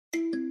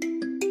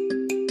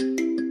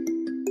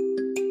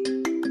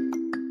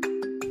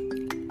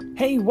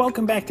Hey,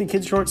 welcome back to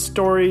Kids Short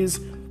Stories,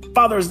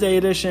 Father's Day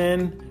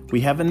edition.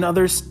 We have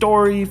another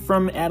story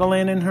from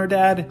Adeline and her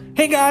dad.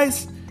 Hey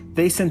guys!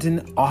 They sent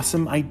an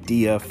awesome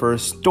idea for a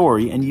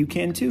story, and you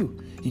can too.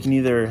 You can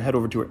either head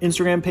over to our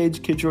Instagram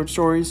page, Kids Short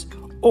Stories,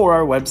 or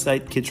our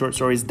website,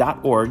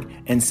 kidshortstories.org,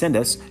 and send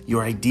us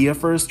your idea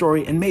for a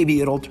story, and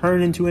maybe it'll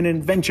turn into an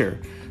adventure.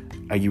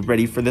 Are you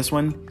ready for this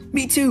one?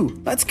 Me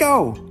too! Let's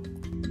go!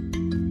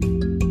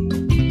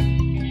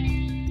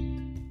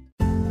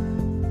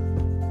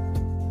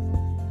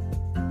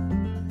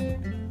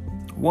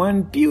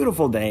 One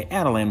beautiful day,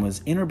 Adeline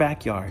was in her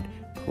backyard,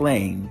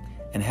 playing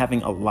and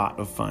having a lot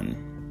of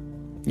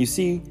fun. You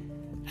see,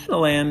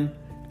 Adeline,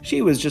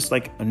 she was just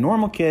like a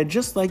normal kid,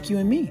 just like you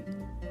and me.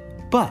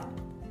 But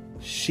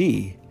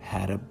she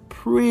had a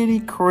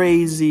pretty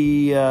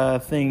crazy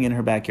thing in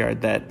her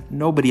backyard that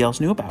nobody else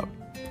knew about.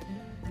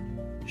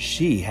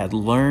 She had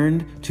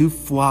learned to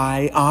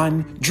fly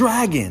on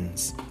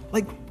dragons,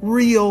 like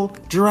real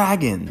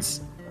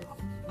dragons.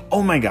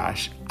 Oh my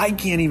gosh, I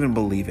can't even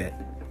believe it.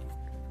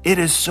 It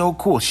is so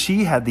cool.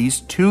 She had these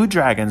two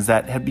dragons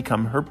that had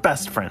become her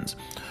best friends.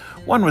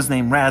 One was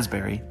named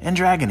Raspberry and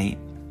Dragony.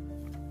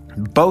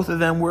 Both of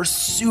them were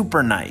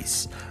super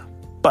nice,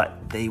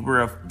 but they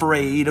were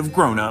afraid of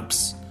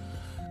grown-ups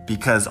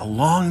because a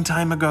long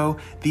time ago,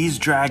 these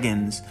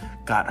dragons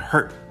got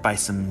hurt by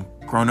some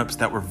grown-ups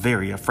that were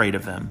very afraid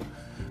of them.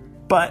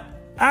 But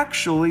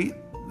actually,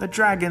 the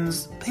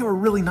dragons, they were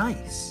really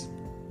nice.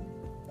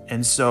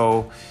 And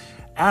so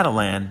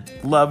Adeline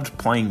loved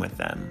playing with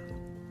them.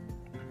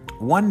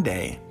 One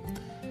day,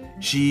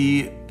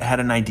 she had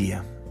an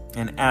idea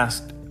and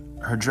asked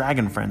her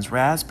dragon friends,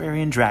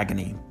 Raspberry and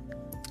Dragony,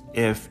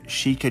 if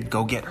she could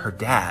go get her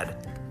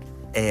dad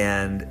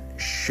and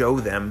show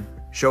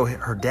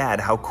her dad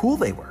how cool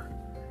they were.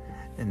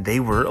 And they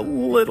were a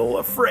little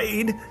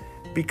afraid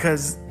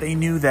because they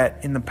knew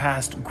that in the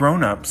past,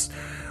 grown-ups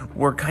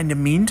were kind of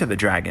mean to the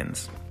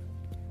dragons.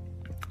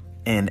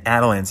 And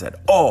Adeline said,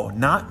 "Oh,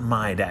 not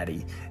my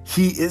daddy.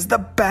 He is the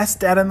best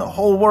dad in the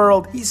whole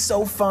world. He's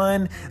so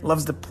fun,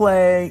 loves to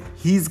play.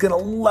 He's gonna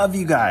love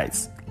you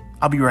guys.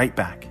 I'll be right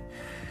back."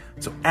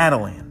 So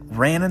Adeline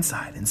ran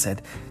inside and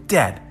said,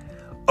 "Dad,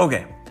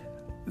 okay,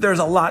 there's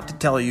a lot to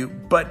tell you,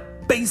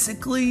 but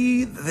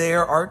basically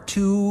there are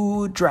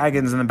two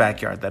dragons in the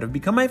backyard that have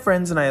become my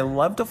friends and I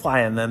love to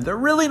fly on them. They're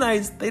really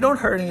nice, they don't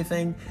hurt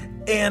anything,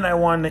 and I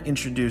want to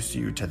introduce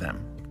you to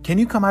them. Can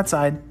you come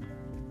outside?"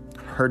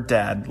 Her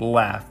dad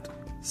laughed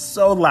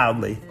so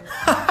loudly.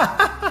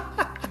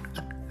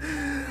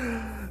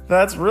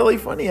 That's really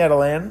funny,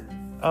 Adeline.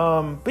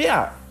 But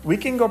yeah, we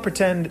can go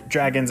pretend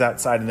dragons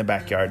outside in the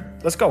backyard.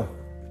 Let's go.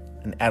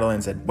 And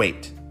Adeline said,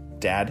 "Wait,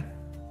 Dad,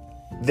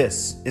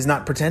 this is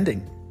not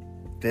pretending.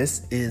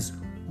 This is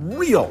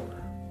real.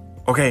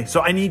 Okay,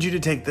 so I need you to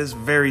take this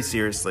very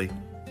seriously.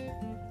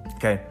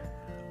 Okay,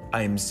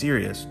 I am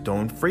serious.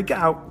 Don't freak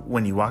out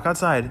when you walk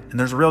outside and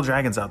there's real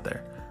dragons out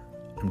there.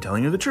 I'm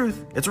telling you the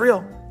truth. It's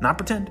real, not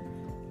pretend."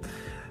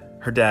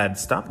 Her dad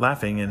stopped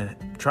laughing and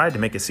tried to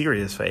make a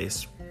serious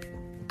face,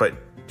 but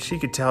she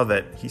could tell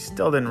that he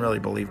still didn't really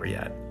believe her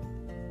yet.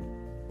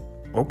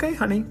 "Okay,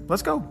 honey,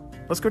 let's go.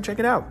 Let's go check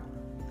it out."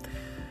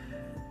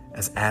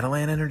 As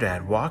Adeline and her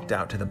dad walked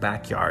out to the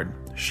backyard,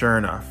 sure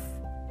enough,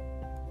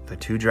 the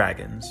two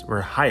dragons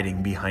were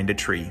hiding behind a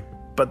tree,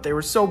 but they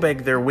were so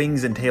big their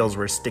wings and tails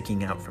were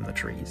sticking out from the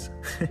trees.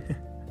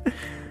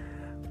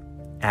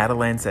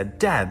 Adeline said,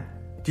 "Dad,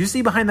 do you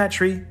see behind that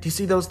tree? Do you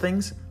see those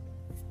things?"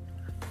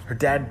 Her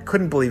dad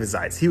couldn't believe his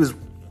eyes. He was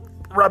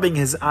rubbing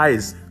his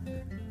eyes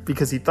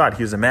because he thought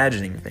he was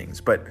imagining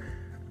things. But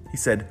he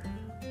said,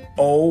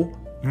 "Oh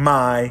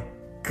my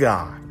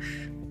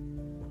gosh.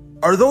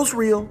 Are those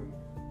real?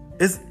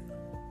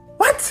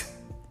 What?"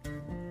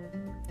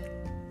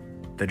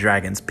 The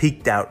dragons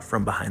peeked out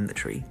from behind the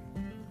tree.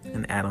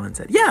 And Adeline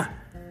said, "Yeah,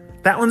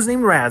 that one's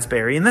named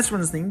Raspberry and this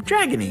one's named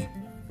Dragony.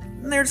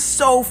 And they're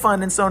so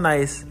fun and so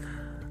nice.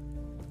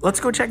 Let's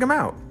go check them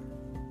out."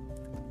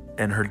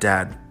 And her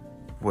dad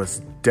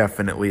was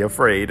definitely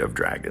afraid of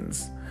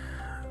dragons.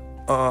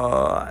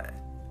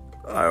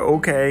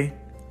 Okay.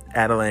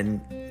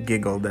 Adeline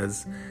giggled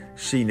as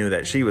she knew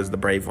that she was the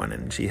brave one,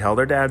 and she held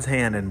her dad's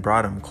hand and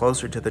brought him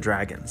closer to the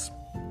dragons.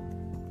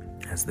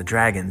 As the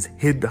dragons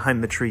hid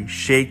behind the tree,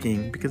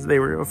 shaking because they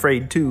were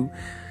afraid too,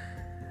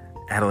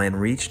 Adeline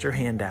reached her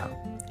hand out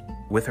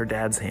with her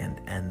dad's hand,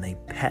 and they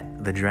pet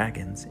the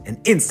dragons. And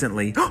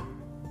instantly,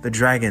 the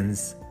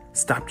dragons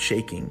stopped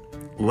shaking,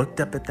 looked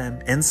up at them,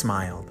 and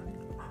smiled.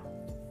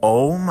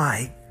 "Oh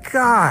my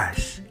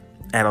gosh,"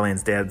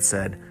 Adeline's dad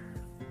said.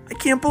 "I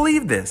can't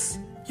believe this.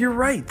 You're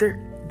right.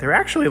 They're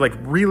actually like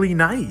really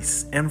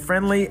nice and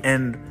friendly,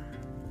 and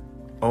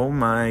oh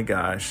my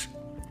gosh,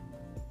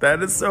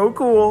 that is so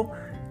cool."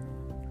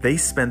 They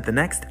spent the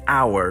next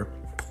hour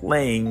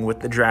playing with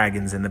the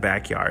dragons in the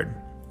backyard.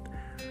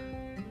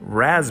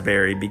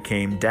 Raspberry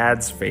became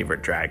Dad's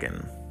favorite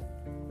dragon,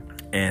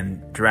 and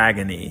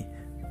Dragony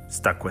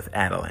stuck with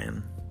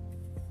Adeline.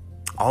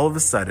 All of a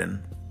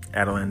sudden,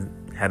 Adeline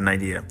had an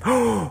idea.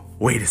 Oh,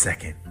 wait a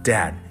second.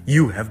 Dad,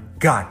 you have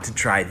got to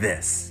try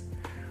this.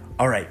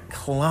 All right,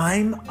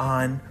 climb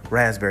on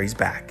Raspberry's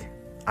back.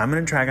 I'm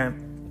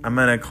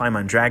gonna climb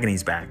on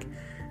Dragonie's back.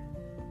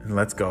 And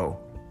let's go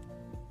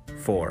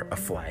for a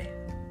fly.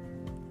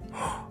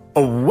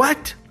 A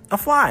what? A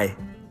fly.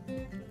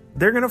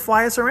 They're gonna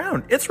fly us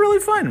around. It's really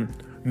fun.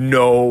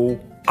 No,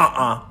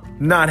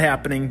 not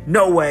happening.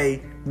 No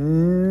way.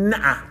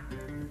 Nah.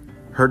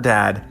 Her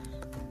dad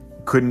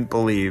couldn't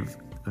believe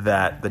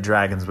that the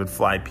dragons would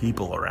fly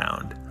people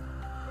around.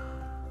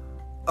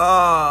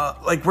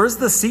 Where's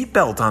the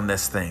seatbelt on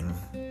this thing?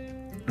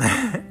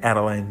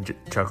 Adeline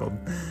chuckled.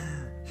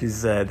 She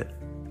said,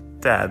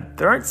 Dad,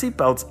 there aren't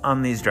seatbelts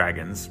on these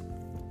dragons.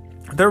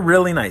 They're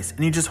really nice,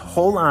 and you just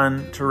hold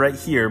on to right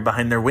here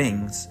behind their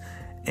wings,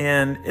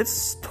 and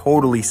it's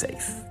totally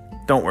safe.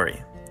 Don't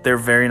worry. They're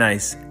very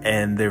nice,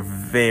 and they're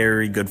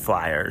very good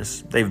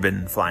flyers. They've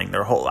been flying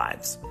their whole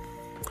lives.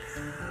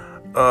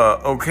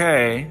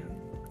 Okay.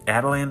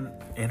 Adeline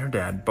and her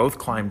dad both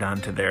climbed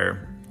onto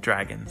their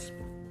dragons.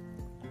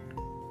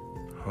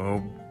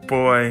 Oh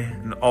boy.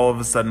 And all of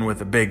a sudden,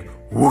 with a big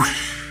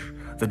whoosh,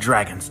 the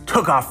dragons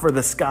took off for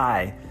the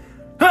sky.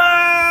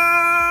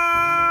 Ah!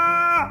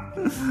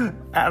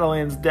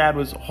 Adeline's dad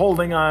was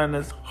holding on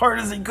as hard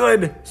as he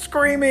could,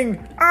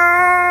 screaming,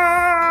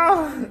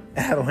 ah!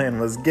 Adeline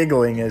was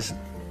giggling as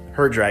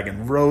her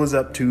dragon rose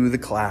up to the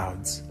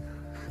clouds.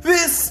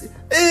 This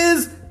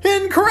is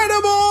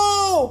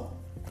incredible!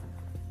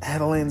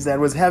 Adeline's dad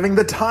was having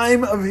the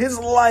time of his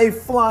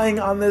life flying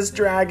on this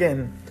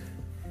dragon.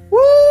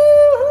 Woo-hoo!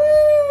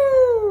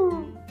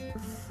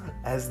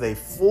 As they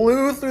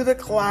flew through the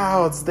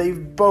clouds, they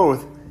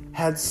both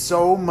had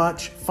so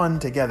much fun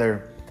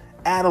together.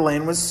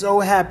 Adeline was so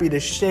happy to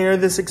share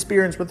this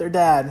experience with her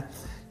dad.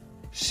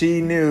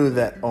 She knew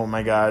that, oh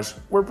my gosh,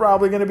 we're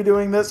probably going to be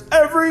doing this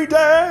every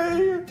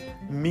day.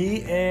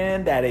 Me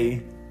and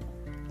Daddy.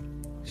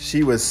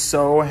 She was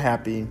so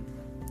happy.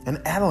 And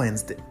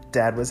Adeline's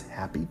dad was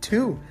happy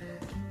too.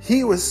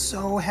 He was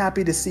so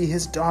happy to see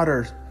his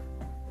daughter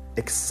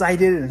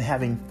excited and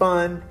having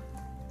fun.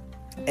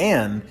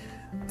 And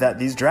that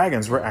these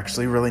dragons were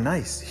actually really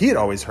nice. He had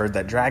always heard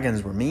that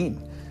dragons were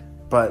mean,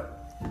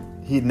 but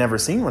he'd never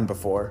seen one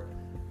before.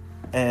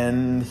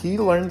 And he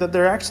learned that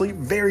they're actually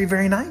very,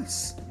 very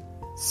nice.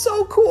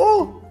 So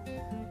cool!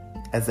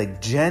 As they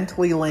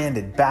gently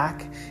landed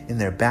back in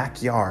their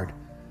backyard.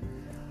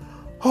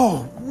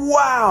 Oh,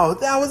 wow!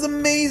 That was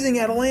amazing,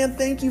 Adeline.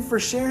 Thank you for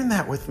sharing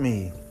that with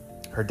me,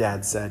 her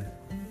dad said.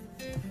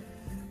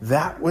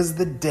 That was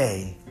the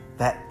day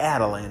that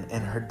Adeline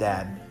and her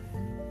dad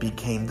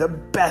became the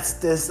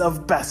bestest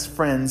of best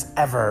friends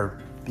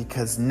ever,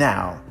 because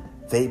now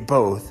they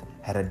both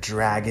had a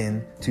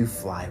dragon to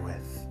fly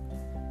with.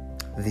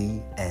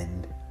 The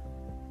end.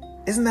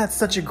 Isn't that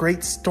such a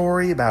great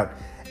story about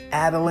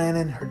Adeline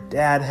and her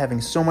dad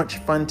having so much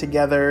fun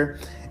together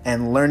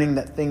and learning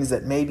that things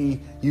that maybe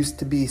used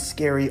to be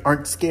scary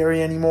aren't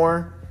scary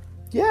anymore?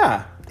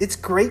 Yeah, it's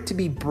great to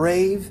be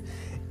brave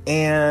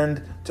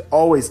and to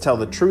always tell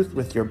the truth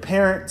with your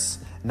parents,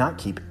 not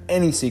keep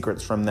any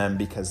secrets from them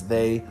because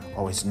they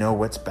always know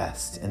what's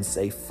best and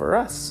safe for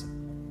us.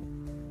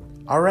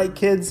 All right,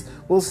 kids,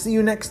 we'll see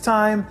you next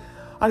time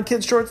on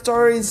Kids Short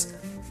Stories.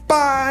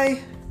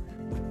 Bye!